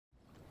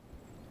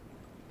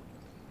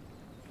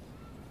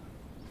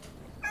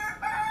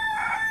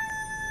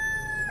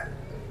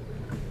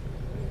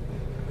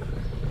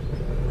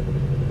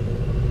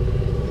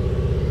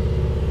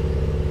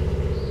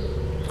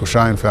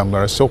Kosrae family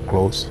are so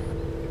close.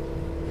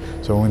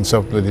 So when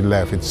somebody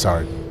left, it's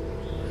hard.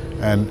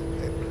 And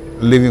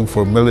living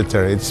for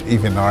military, it's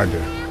even harder.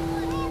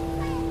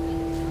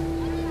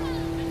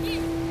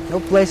 No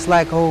place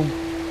like home.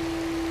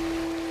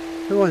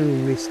 No one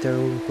will miss their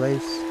own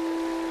place.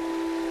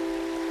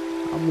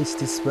 I'll miss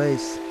this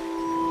place.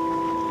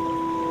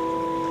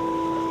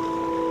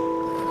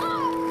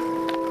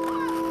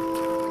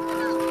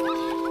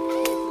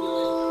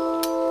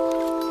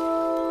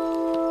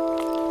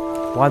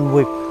 One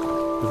week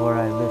before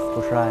I left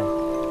Kosrae,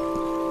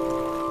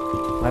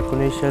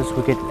 Micronesians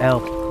will get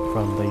help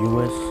from the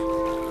US,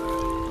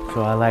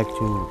 so I like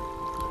to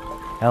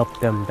help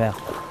them back.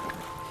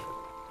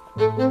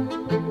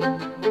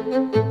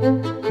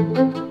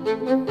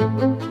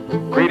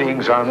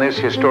 Greetings on this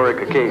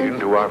historic occasion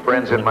to our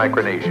friends in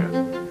Micronesia.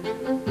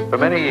 For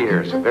many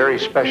years, a very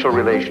special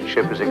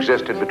relationship has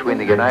existed between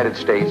the United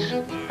States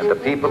and the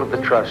people of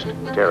the Trust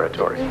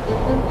Territory.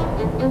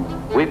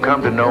 We've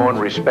come to know and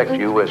respect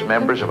you as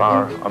members of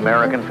our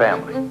American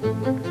family.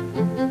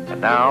 And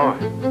now,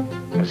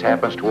 as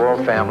happens to all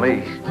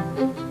families,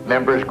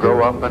 members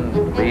grow up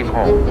and leave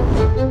home.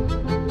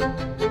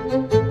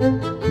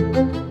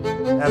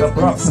 At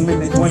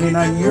approximately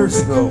 29 years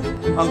ago,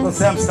 Uncle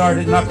Sam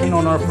started knocking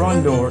on our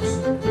front doors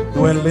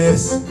to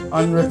enlist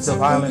hundreds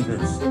of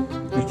islanders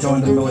to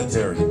join the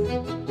military.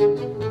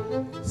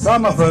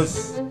 Some of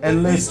us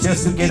enlist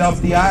just to get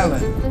off the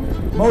island.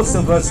 Most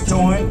of us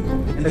join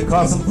in the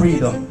cause of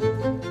freedom,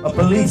 a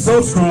belief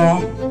so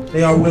strong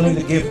they are willing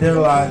to give their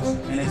lives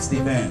in its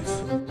defense.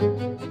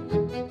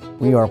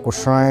 We are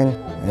Kosrae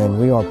and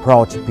we are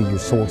proud to be your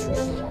soldiers.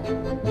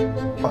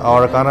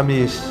 Our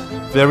economy is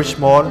very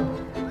small,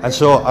 and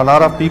so a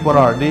lot of people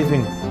are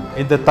living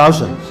in the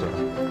thousands.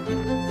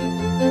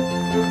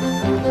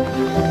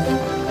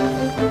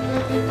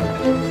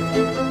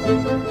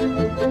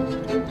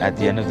 At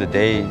the end of the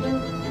day,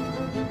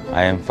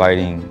 I am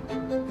fighting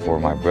for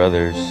my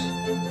brothers.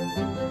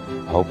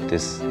 I hope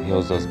this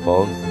heals us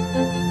both.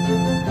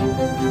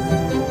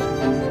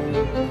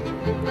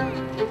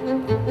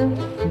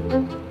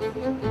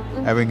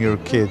 Having your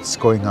kids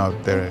going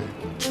out there,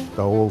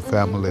 the whole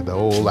family, the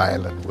whole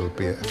island will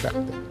be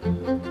affected.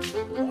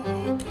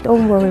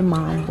 Don't worry,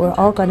 Mom, we're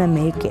all gonna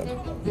make it,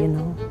 you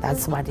know.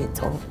 That's what he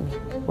told me.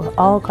 We're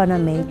all gonna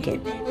make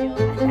it.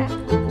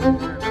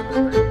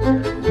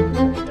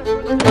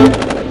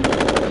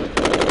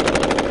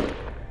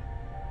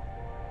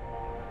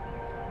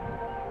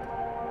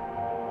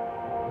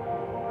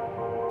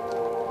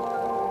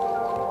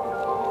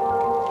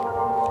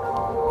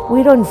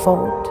 We don't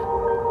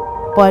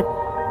vote, but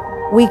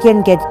we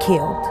can get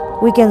killed.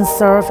 We can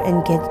serve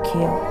and get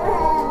killed.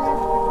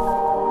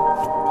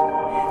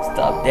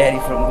 Stop Daddy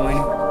from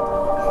going.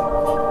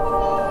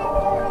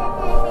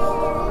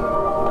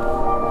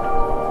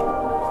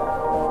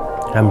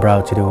 I'm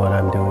proud to do what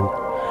I'm doing.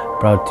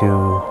 Proud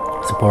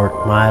to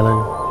support my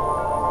island,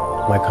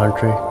 my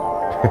country.